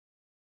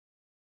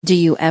Do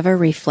you ever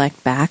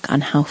reflect back on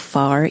how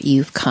far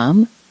you've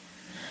come?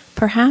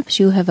 Perhaps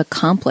you have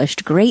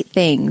accomplished great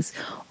things,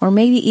 or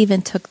maybe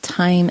even took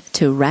time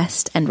to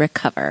rest and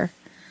recover.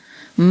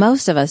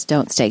 Most of us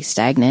don't stay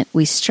stagnant.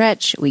 We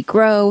stretch, we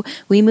grow,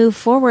 we move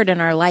forward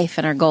in our life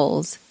and our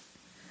goals.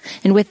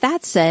 And with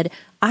that said,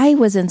 I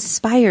was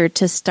inspired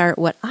to start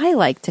what I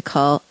like to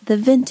call the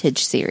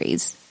Vintage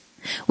Series,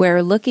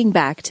 where looking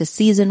back to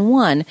season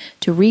 1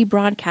 to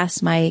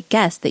rebroadcast my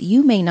guest that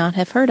you may not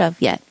have heard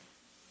of yet.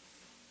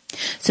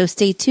 So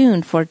stay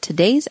tuned for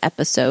today's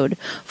episode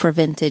for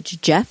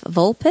Vintage Jeff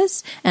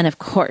Vulpis and, of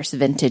course,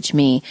 Vintage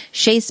me,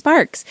 Shay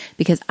Sparks,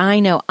 because I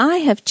know I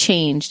have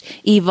changed,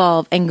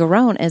 evolved, and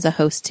grown as a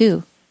host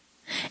too.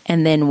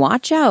 And then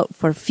watch out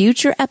for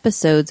future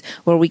episodes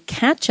where we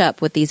catch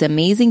up with these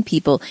amazing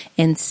people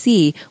and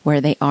see where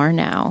they are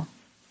now.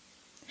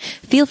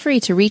 Feel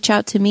free to reach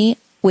out to me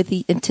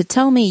to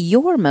tell me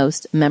your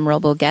most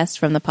memorable guest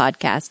from the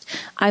podcast.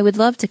 I would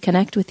love to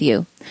connect with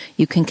you.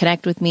 You can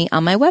connect with me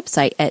on my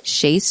website at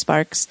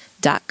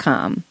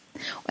shaysparks.com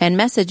and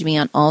message me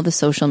on all the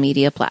social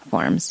media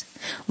platforms.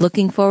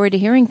 Looking forward to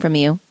hearing from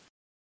you.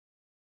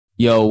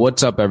 Yo,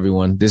 what's up,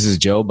 everyone? This is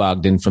Joe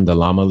Bogdan from the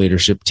Llama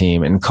Leadership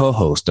Team and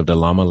co-host of the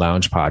Llama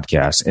Lounge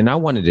podcast. And I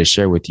wanted to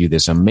share with you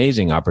this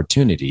amazing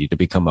opportunity to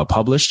become a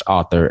published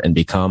author and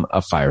become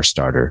a fire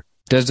starter.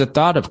 Does the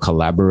thought of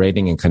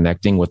collaborating and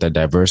connecting with a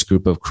diverse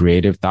group of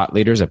creative thought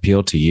leaders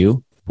appeal to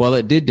you? Well,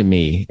 it did to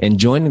me, and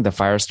joining the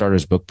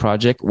Firestarters book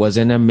project was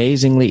an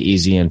amazingly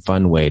easy and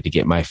fun way to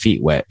get my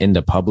feet wet in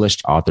the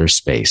published author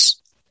space.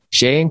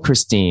 Shay and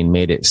Christine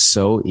made it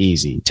so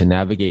easy to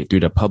navigate through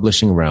the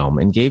publishing realm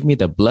and gave me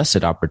the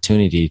blessed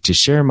opportunity to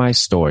share my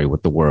story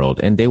with the world,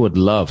 and they would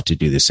love to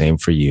do the same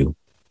for you.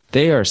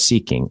 They are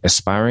seeking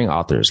aspiring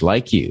authors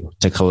like you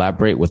to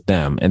collaborate with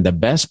them. And the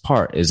best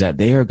part is that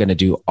they are going to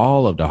do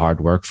all of the hard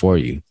work for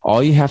you.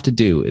 All you have to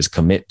do is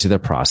commit to the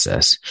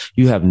process.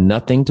 You have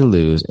nothing to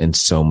lose and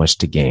so much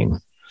to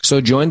gain.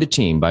 So join the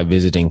team by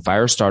visiting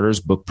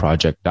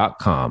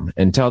firestartersbookproject.com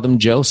and tell them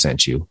Joe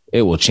sent you.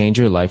 It will change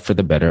your life for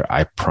the better,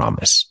 I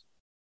promise.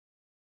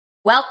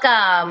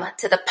 Welcome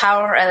to the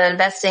Power of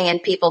Investing in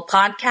People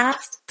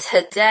podcast.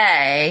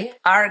 Today,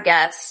 our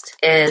guest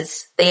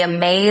is the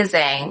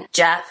amazing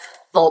Jeff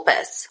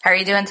Vulpis. How are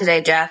you doing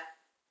today, Jeff?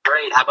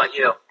 Great. How about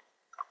you?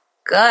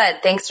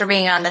 Good. Thanks for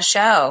being on the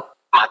show.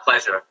 My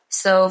pleasure.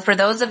 So for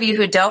those of you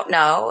who don't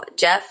know,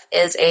 Jeff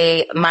is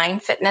a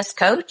mind fitness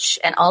coach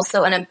and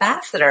also an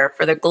ambassador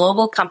for the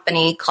global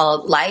company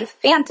called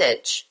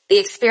LifeVantage. The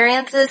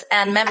experiences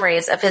and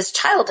memories of his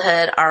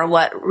childhood are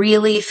what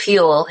really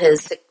fuel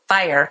his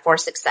fire for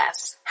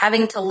success.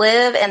 Having to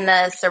live in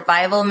the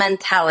survival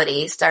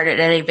mentality started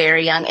at a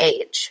very young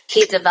age.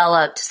 He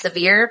developed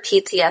severe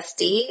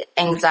PTSD,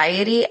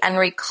 anxiety, and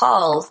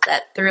recalls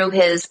that through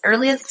his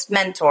earliest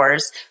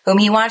mentors, whom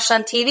he watched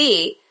on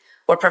TV,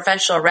 were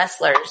professional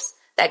wrestlers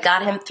that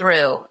got him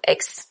through,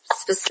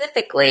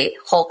 specifically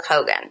Hulk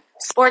Hogan.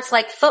 Sports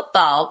like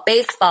football,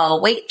 baseball,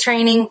 weight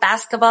training,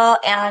 basketball,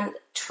 and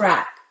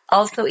track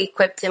also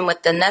equipped him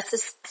with the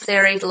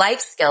necessary life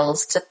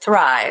skills to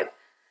thrive,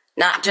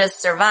 not just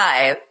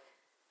survive,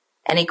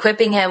 and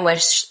equipping him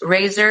with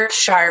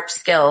razor-sharp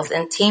skills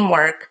in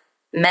teamwork,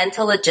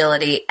 mental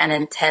agility, and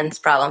intense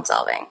problem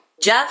solving.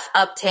 Jeff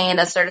obtained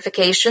a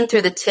certification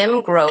through the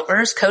Tim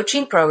Grover's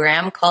coaching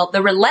program called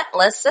the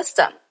Relentless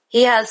System.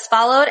 He has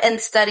followed and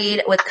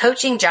studied with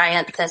coaching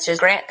giants such as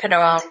Grant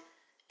Cardone,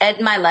 Ed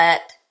Milet,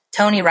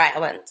 Tony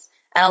Robbins,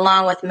 and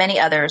along with many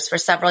others for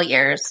several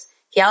years.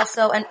 He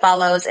also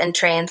follows and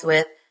trains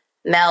with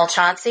Mel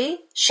Chauncey,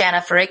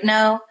 Shanna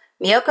Ferrigno,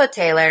 Miyoko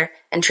Taylor,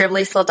 and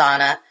Tribbley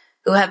Saldana,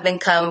 who have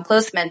become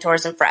close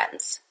mentors and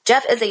friends.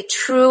 Jeff is a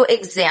true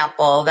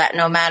example that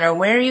no matter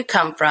where you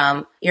come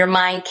from, your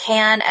mind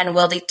can and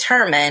will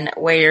determine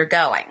where you're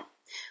going,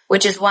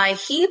 which is why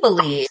he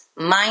believes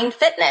mind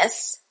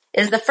fitness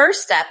is the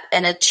first step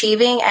in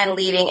achieving and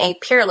leading a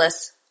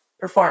peerless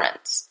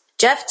performance.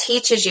 Jeff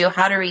teaches you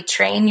how to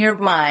retrain your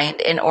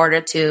mind in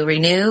order to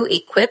renew,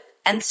 equip,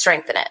 and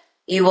strengthen it.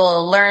 You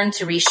will learn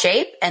to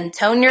reshape and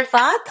tone your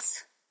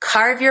thoughts,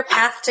 carve your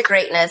path to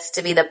greatness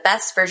to be the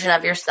best version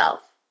of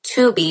yourself,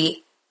 to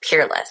be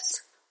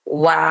peerless.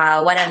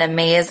 Wow, what an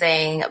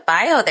amazing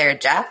bio there,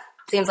 Jeff.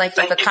 Seems like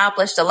you've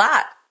accomplished a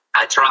lot.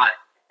 I try.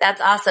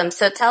 That's awesome.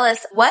 So tell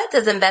us, what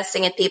does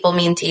investing in people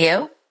mean to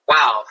you?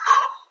 Wow,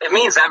 it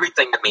means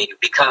everything to me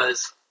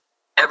because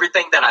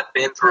everything that I've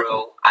been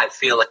through, I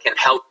feel it can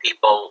help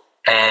people,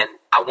 and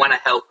I want to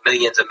help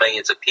millions and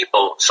millions of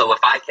people. So if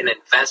I can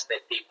invest in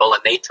people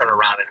and they turn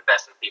around and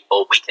invest in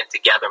people, we can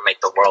together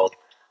make the world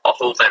a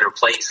whole better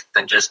place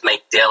and just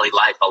make daily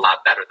life a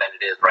lot better than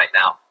it is right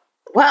now.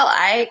 Well,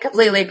 I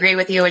completely agree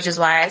with you, which is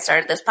why I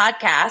started this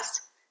podcast.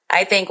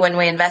 I think when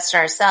we invest in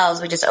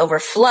ourselves, we just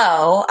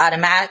overflow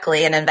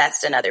automatically and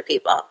invest in other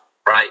people.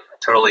 Right. I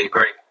totally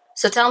agree.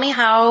 So tell me,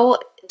 how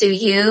do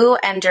you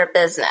and your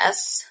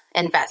business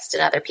invest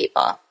in other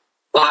people?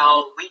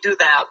 Well, we do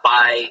that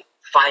by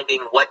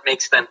finding what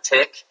makes them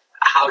tick,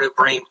 how to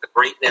bring the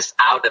greatness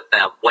out of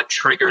them, what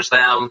triggers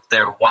them,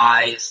 their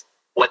whys,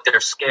 what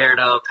they're scared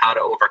of, how to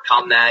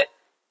overcome that.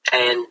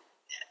 And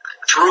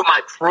through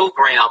my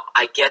program,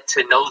 I get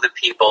to know the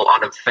people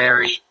on a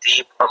very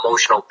deep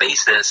emotional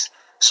basis,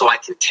 so I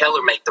can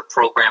tailor make the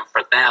program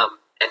for them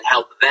and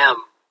help them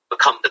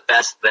become the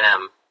best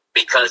them.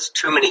 Because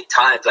too many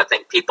times I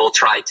think people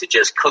try to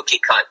just cookie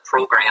cut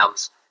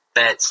programs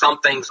that some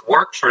things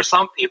work for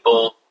some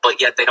people, but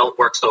yet they don't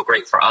work so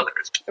great for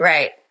others.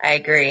 Right. I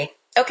agree.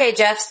 Okay,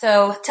 Jeff,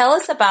 so tell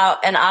us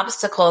about an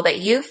obstacle that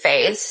you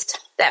faced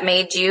that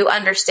made you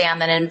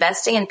understand that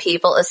investing in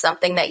people is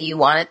something that you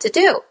wanted to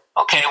do.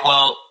 Okay,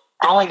 well,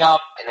 growing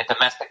up in a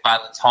domestic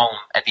violence home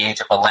at the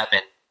age of 11,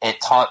 it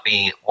taught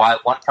me why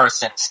one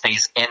person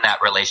stays in that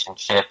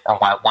relationship and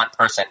why one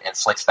person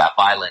inflicts that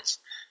violence.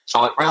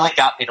 So it really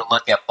got me to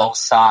look at both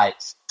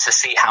sides to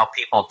see how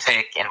people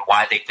tick and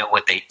why they do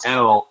what they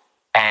do,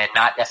 and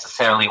not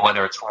necessarily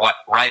whether it's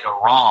right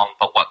or wrong,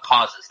 but what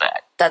causes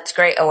that. That's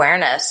great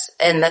awareness.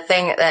 And the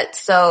thing that's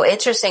so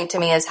interesting to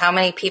me is how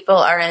many people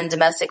are in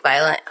domestic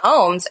violent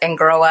homes and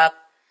grow up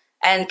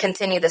and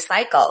continue the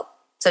cycle.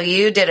 So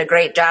you did a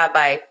great job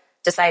by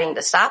deciding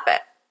to stop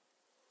it.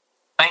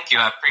 Thank you.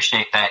 I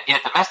appreciate that. Yeah,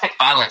 domestic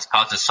violence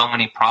causes so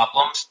many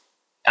problems.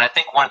 And I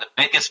think one of the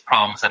biggest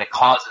problems that it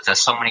causes that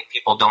so many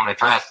people don't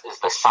address is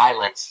the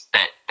silence,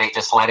 that they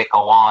just let it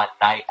go on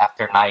night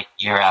after night,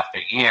 year after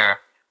year.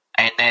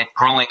 And then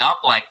growing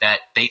up like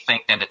that, they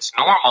think that it's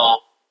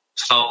normal.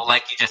 So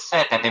like you just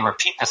said, then they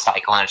repeat the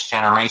cycle, and it's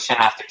generation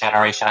after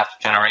generation after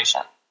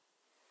generation.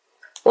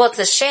 Well, it's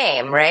a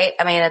shame, right?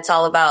 I mean, it's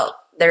all about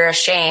they're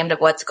ashamed of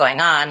what's going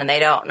on and they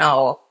don't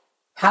know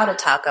how to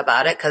talk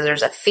about it because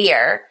there's a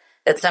fear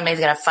that somebody's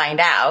going to find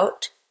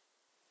out.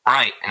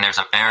 Right. And there's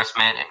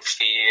embarrassment and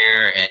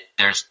fear, and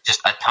there's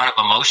just a ton of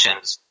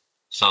emotions.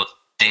 So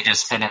they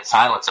just sit in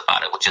silence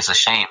about it, which is a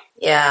shame.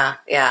 Yeah.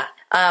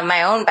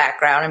 My own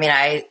background, I mean,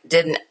 I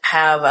didn't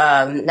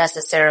have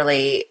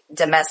necessarily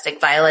domestic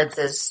violence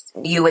as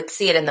you would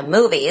see it in the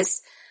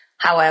movies.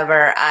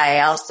 However,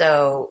 I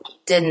also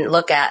didn't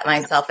look at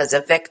myself as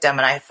a victim,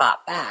 and I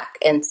fought back.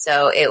 And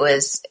so it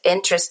was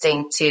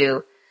interesting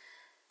to,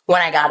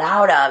 when I got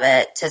out of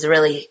it, to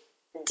really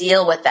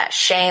deal with that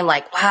shame,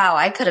 like, wow,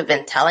 I could have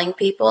been telling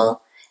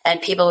people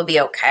and people would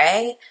be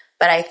okay.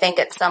 But I think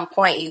at some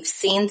point you've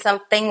seen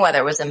something, whether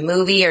it was a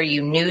movie or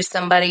you knew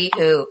somebody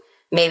who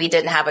maybe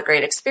didn't have a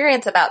great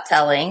experience about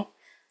telling,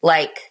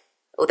 like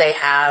they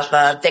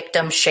have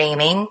victim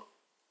shaming,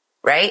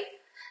 right?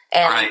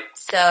 And right.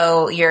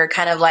 So you're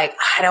kind of like,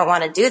 I don't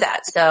want to do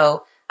that.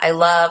 So I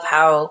love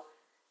how,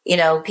 you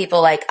know,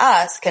 people like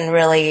us can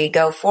really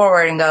go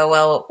forward and go,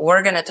 well,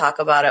 we're going to talk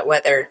about it,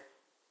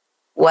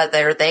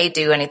 whether they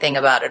do anything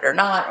about it or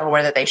not, or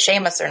whether they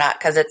shame us or not,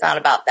 because it's not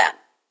about them.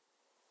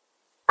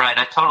 Right.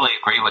 I totally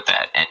agree with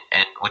that.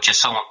 And which is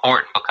so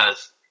important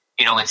because,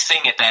 you know, in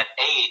seeing at that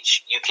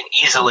age, you can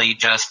easily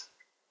just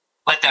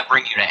let that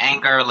bring you to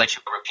anger, let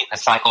you repeat the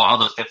cycle, all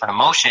those different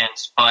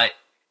emotions. But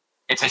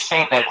it's a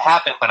shame that it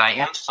happened, but I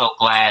am so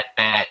glad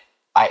that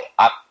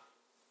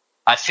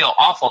I feel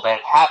awful that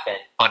it happened,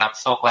 but I'm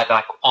so glad that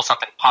I could pull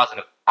something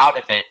positive out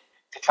of it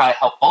to try to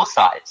help both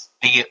sides,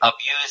 the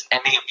abused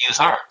and the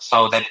abuser,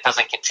 so that it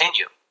doesn't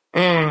continue.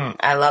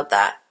 I love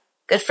that.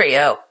 Good for you.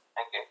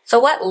 Thank you. So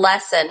what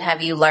lesson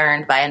have you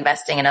learned by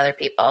investing in other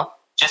people?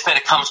 Just that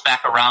it comes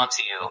back around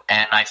to you,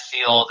 and I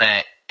feel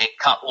that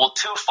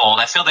twofold.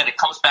 I feel that it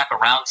comes back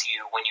around to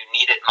you when you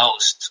need it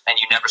most, and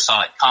you never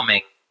saw it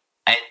coming.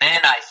 And then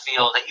I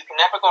feel that you can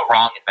never go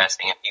wrong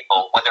investing in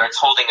people, whether it's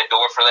holding a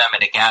door for them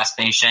at a gas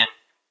station,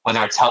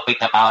 whether it's helping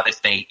them out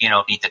if they,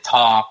 need to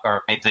talk,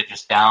 or maybe they're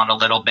just down a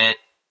little bit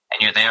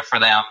and you're there for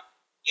them.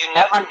 You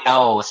never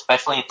know,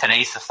 especially in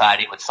today's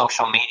society with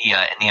social media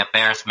and the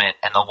embarrassment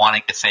and the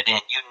wanting to fit in,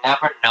 you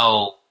never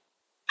know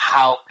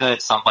how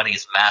good somebody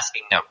is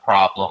masking their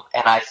problem.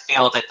 And I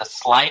feel that the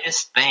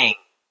slightest thing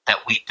that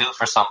we do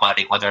for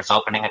somebody, whether it's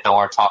opening a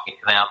door or talking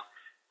to them,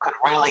 could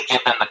really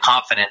give them the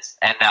confidence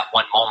and that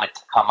one moment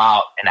to come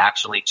out and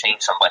actually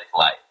change somebody's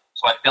life.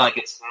 So I feel like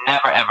it's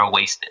never, ever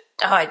wasted.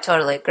 Oh, I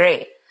totally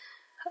agree.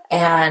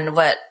 And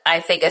what I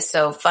think is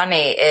so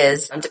funny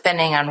is,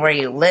 depending on where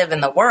you live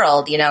in the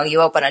world,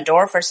 you open a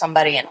door for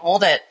somebody and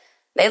hold it,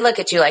 they look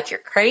at you like you're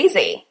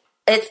crazy.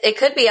 It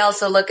could be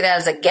also looked at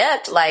as a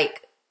gift,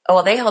 like, oh,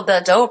 well, they held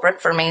the door open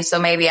for me, so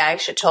maybe I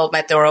should hold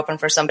my door open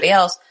for somebody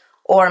else.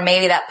 Or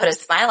maybe that put a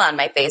smile on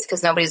my face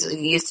because nobody's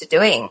used to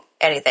doing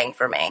anything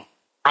for me.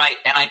 Right,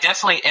 and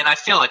I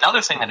feel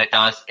another thing that it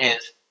does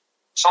is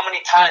so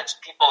many times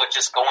people are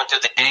just going through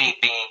the day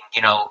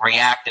being,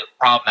 reactive,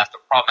 problem after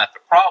problem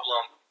after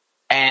problem.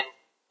 And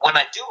when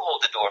I do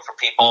hold the door for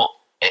people,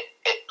 it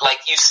like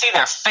you see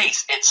their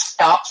face, it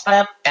stops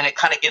them and it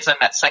kind of gives them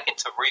that second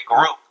to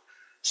regroup.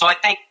 So I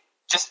think,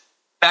 just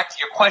back to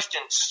your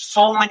question,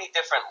 so many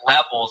different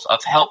levels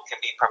of help can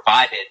be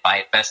provided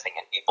by investing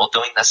in people,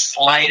 doing the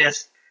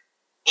slightest,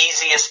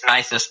 easiest,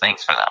 nicest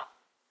things for them.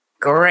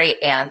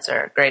 Great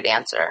answer.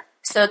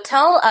 So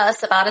tell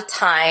us about a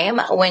time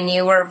when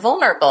you were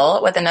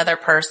vulnerable with another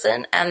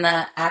person and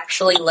that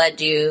actually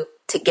led you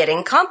to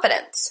getting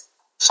confidence.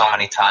 So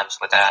many times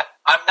with that.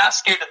 I'm not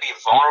scared to be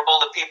vulnerable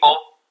to people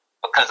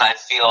because I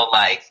feel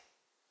like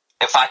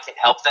if I can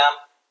help them,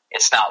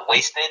 it's not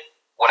wasted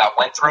what I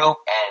went through.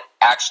 And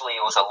actually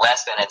it was a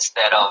lesson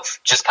instead of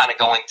just kind of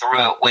going through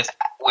it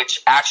which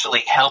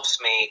actually helps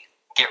me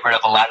get rid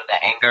of a lot of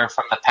the anger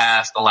from the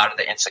past, a lot of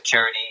the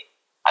insecurity.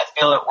 I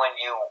feel that when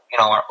you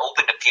are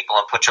open to people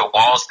and put your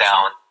walls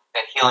down,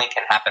 then healing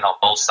can happen on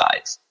both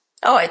sides.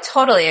 Oh, I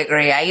totally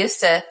agree. I used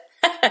to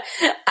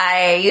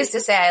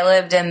say I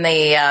lived in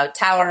the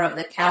tower of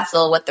the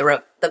castle with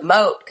the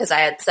moat because I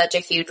had such a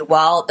huge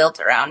wall built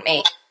around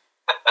me.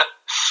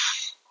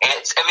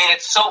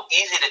 It's so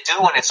easy to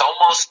do, and it's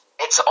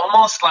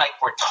almost like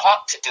we're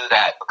taught to do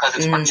that because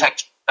it's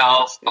protect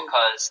yourself,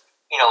 because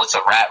it's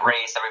a rat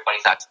race.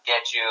 Everybody's out to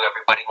get you.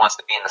 Everybody wants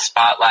to be in the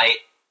spotlight.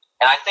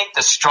 And I think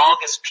the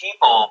strongest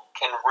people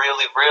can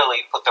really, really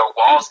put their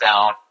walls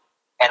down.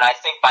 And I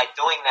think by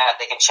doing that,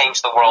 they can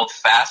change the world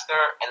faster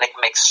and they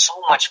can make so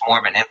much more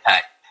of an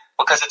impact.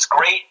 Because it's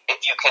great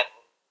if you can,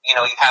 you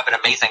have an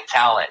amazing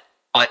talent,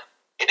 but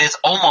it is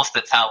almost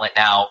a talent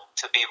now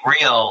to be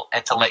real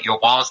and to let your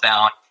walls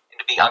down and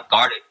to be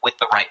unguarded with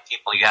the right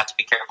people. You have to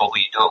be careful who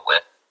you do it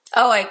with.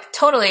 Oh, I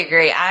totally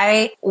agree.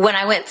 When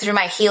I went through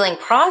my healing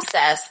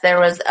process, there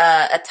was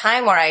a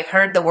time where I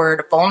heard the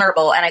word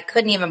vulnerable and I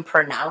couldn't even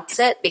pronounce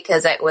it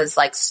because it was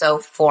like so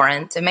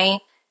foreign to me.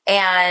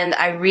 And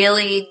I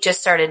really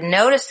just started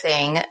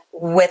noticing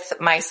with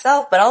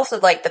myself, but also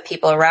like the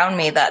people around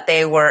me, that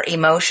they were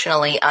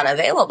emotionally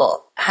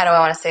unavailable. How do I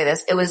want to say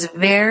this? It was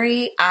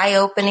very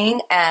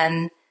eye-opening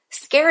and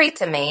scary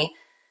to me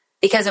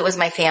because it was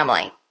my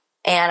family.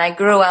 And I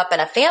grew up in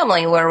a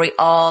family where we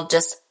all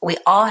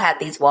had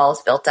these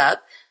walls built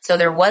up. So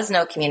there was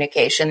no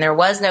communication. There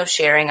was no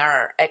sharing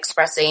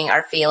expressing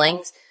our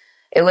feelings.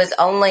 It was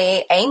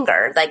only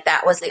anger. Like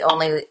that was the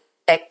only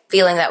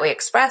feeling that we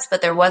expressed,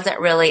 but there wasn't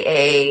really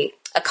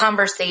a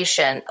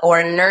conversation or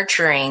a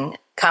nurturing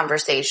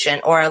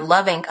conversation or a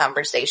loving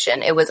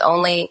conversation. It was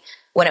only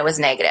when it was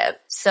negative.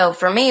 So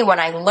for me, when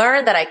I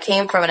learned that I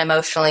came from an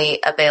emotionally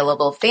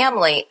available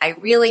family, I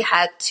really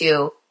had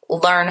to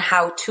learn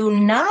how to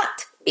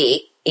not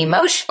be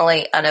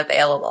emotionally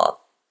unavailable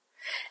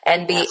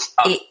and be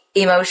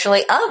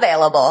emotionally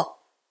available.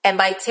 And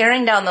by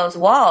tearing down those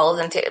walls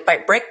and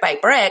by brick,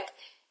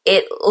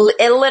 it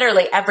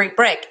literally, every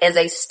brick is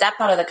a step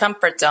out of the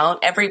comfort zone.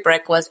 Every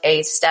brick was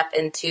a step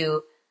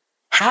into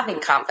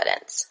having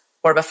confidence,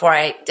 where before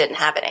I didn't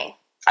have any.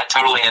 I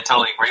totally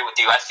agree with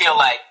you. I feel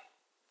like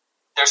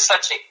there's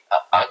such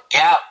a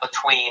gap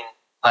between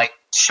like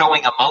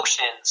showing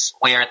emotions,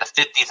 where in the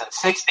 50s and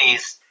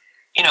 60s,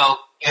 you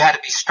had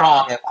to be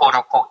strong and quote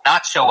unquote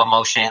not show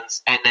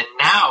emotions. And then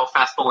now,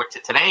 fast forward to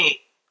today,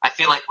 I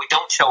feel like we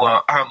don't show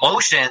our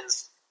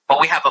emotions, but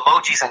we have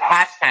emojis and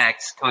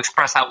hashtags to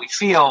express how we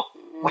feel,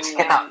 which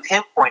cannot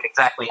pinpoint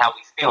exactly how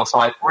we feel. So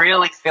I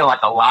really feel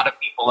like a lot of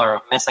people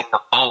are missing the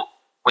boat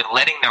with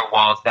letting their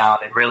walls down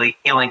and really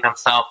healing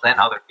themselves and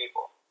other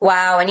people.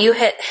 Wow. And you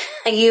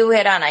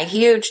hit on a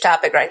huge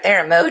topic right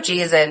there,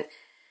 emojis and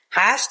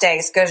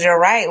hashtags, because you're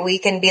right. We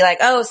can be like,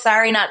 oh,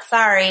 sorry, not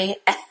sorry,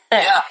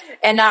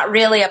 and not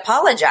really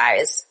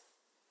apologize.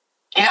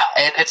 Yeah,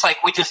 and it's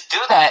like we just do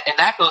that, and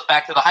that goes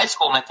back to the high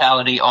school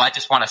mentality, oh, I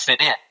just want to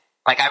fit in.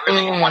 Like, I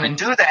really didn't want to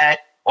do that,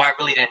 or I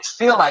really didn't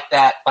feel like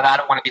that, but I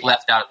don't want to be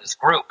left out of this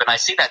group. And I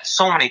see that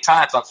so many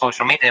times on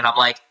social media, and I'm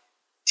like,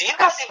 do you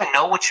guys even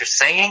know what you're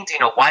saying? Do you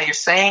know why you're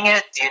saying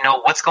it? Do you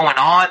know what's going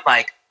on?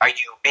 Like, are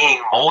you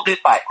being molded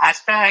by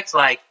hashtags?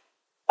 Like,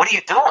 what are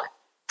you doing?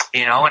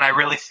 And I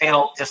really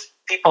feel just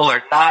people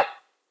are not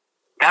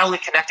only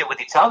connected with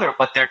each other,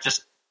 but they're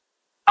just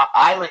an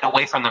island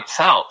away from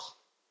themselves.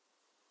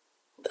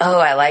 Oh,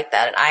 I like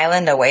that. An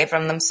island away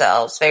from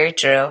themselves. Very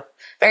true.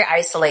 Very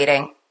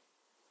isolating.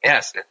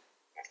 Yes,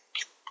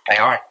 they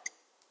are.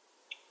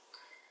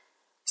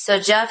 So,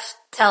 Jeff,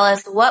 tell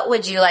us, what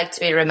would you like to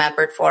be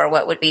remembered for?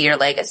 What would be your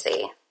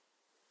legacy?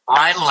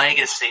 My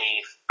legacy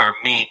for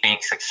me being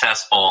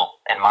successful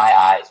in my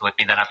eyes would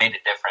be that I made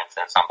a difference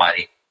in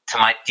somebody. To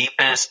my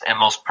deepest and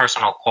most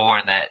personal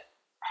core, that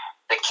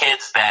the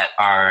kids that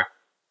are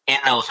in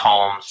those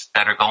homes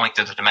that are going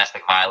through the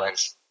domestic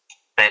violence,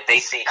 that they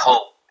see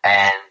hope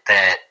and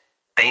that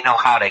they know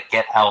how to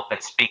get help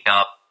and speak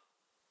up,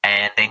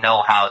 and they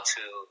know how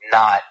to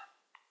not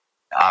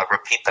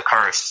repeat the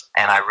curse.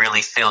 And I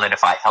really feel that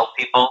if I help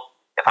people,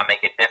 if I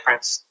make a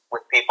difference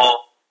with people,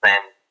 then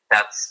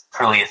that's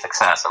truly a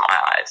success in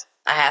my eyes.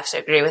 I have to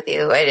agree with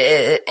you.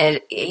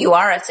 You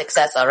are a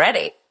success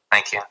already.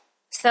 Thank you.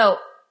 So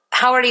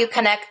how are you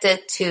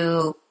connected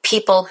to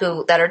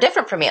people that are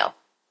different from you?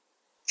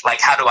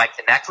 Like, how do I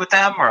connect with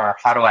them, or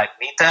how do I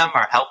meet them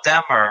or help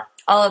them, or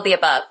all of the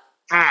above?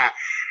 Well,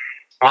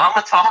 I'm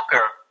a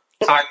talker,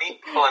 so I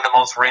meet people in the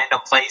most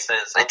random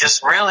places. And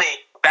just really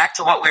back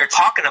to what we were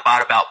talking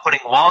about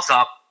putting walls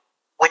up.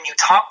 When you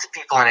talk to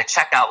people in a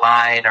checkout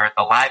line or at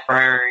the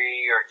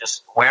library or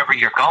just wherever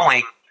you're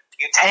going,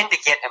 you tend to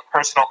get in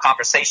personal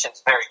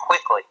conversations very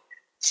quickly.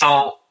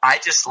 So I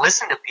just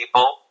listen to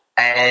people,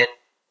 and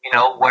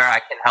where I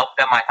can help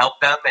them, I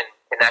help them. And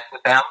connect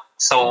with them.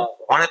 So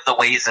one of the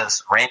ways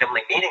is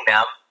randomly meeting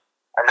them.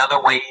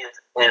 Another way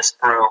is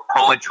through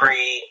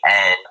poetry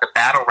and the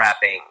battle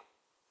rapping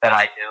that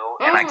I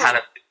do. And I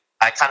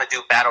kind of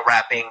do battle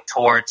rapping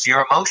towards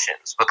your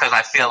emotions, because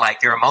I feel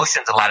like your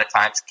emotions a lot of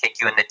times kick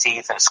you in the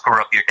teeth and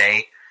screw up your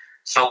day.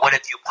 So what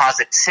if you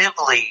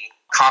positively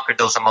conquer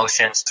those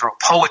emotions through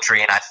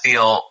poetry? And I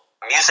feel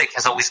music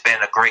has always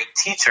been a great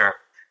teacher.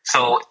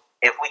 So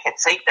if we can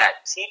take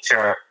that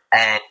teacher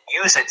and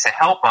use it to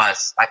help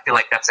us, I feel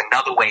like that's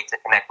another way to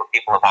connect with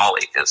people of all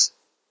ages.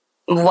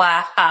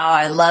 Wow,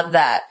 I love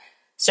that.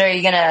 So are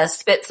you going to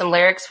spit some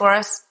lyrics for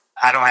us?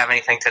 I don't have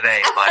anything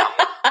today,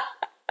 but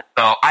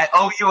so I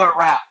owe you a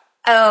rap.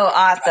 Oh,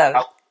 awesome.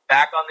 I'll be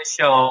back on the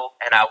show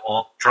and I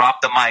will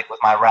drop the mic with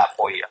my rap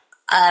for you.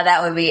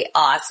 That would be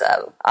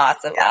awesome.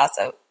 Awesome.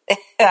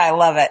 I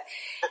love it.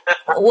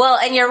 Well,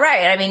 and you're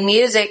right. I mean,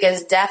 music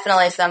is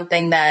definitely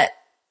something that,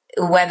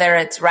 whether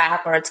it's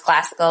rap or it's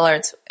classical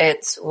or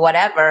it's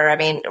whatever, I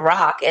mean,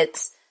 rock,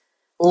 it's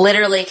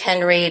literally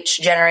can reach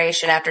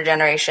generation after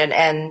generation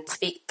and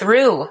speak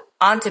through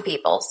onto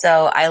people.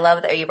 So I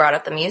love that you brought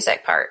up the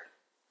music part.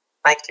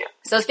 Thank you.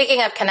 So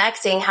speaking of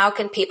connecting, how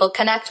can people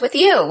connect with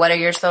you? What are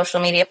your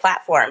social media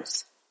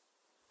platforms?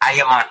 I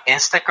am on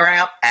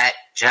Instagram at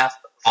Jeff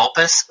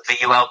Vulpis,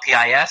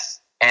 Vulpis,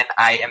 and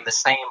I am the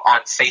same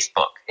on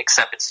Facebook,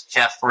 except it's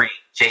Jeffrey,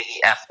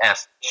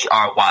 Jefffery,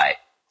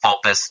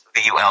 Vulpis,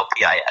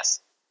 Vulpis.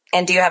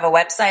 And do you have a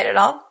website at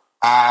all?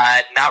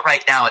 Not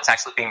right now. It's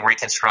actually being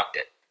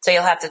reconstructed. So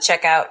you'll have to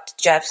check out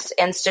Jeff's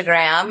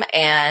Instagram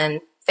and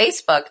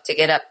Facebook to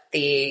get up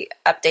the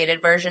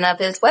updated version of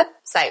his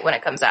website when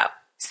it comes out.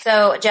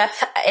 So,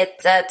 Jeff,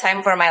 it's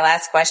time for my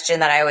last question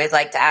that I always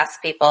like to ask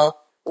people.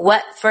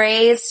 What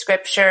phrase,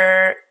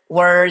 scripture,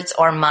 words,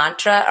 or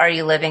mantra are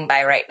you living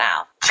by right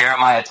now?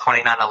 Jeremiah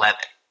 29:11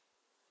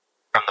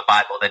 from the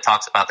Bible that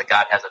talks about that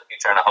God has a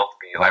future and a hope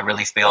for you. I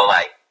really feel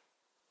like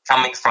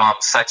coming from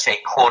such a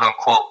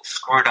quote-unquote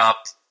screwed up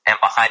and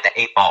behind the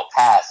eight ball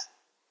past,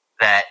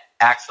 that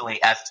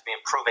actually, as it's been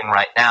improving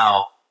right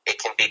now, it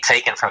can be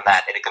taken from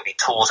that and it can be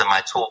tools in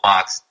my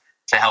toolbox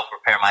to help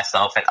prepare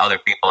myself and other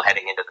people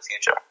heading into the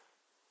future.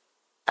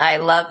 I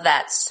love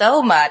that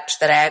so much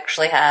that I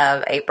actually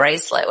have a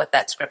bracelet with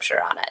that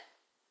scripture on it.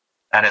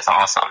 That is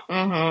awesome.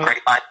 Mm-hmm.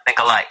 Great minds think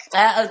alike.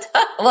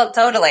 Well,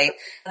 totally.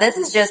 This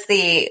is just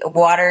the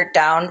watered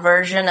down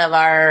version of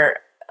our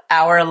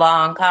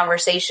hour-long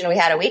conversation we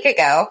had a week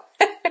ago.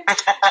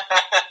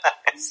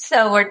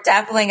 So we're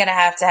definitely going to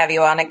have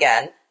you on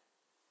again.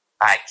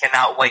 I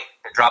cannot wait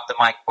to drop the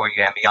mic for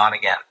you and be on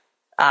again.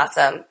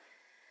 Awesome.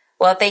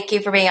 Well, thank you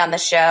for being on the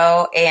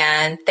show,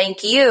 and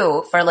thank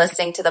you for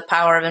listening to the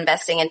Power of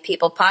Investing in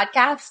People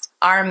podcast.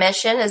 Our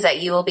mission is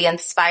that you will be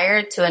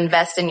inspired to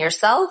invest in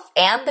yourself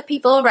and the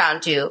people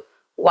around you.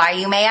 Why,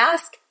 you may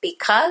ask?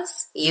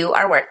 Because you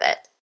are worth it.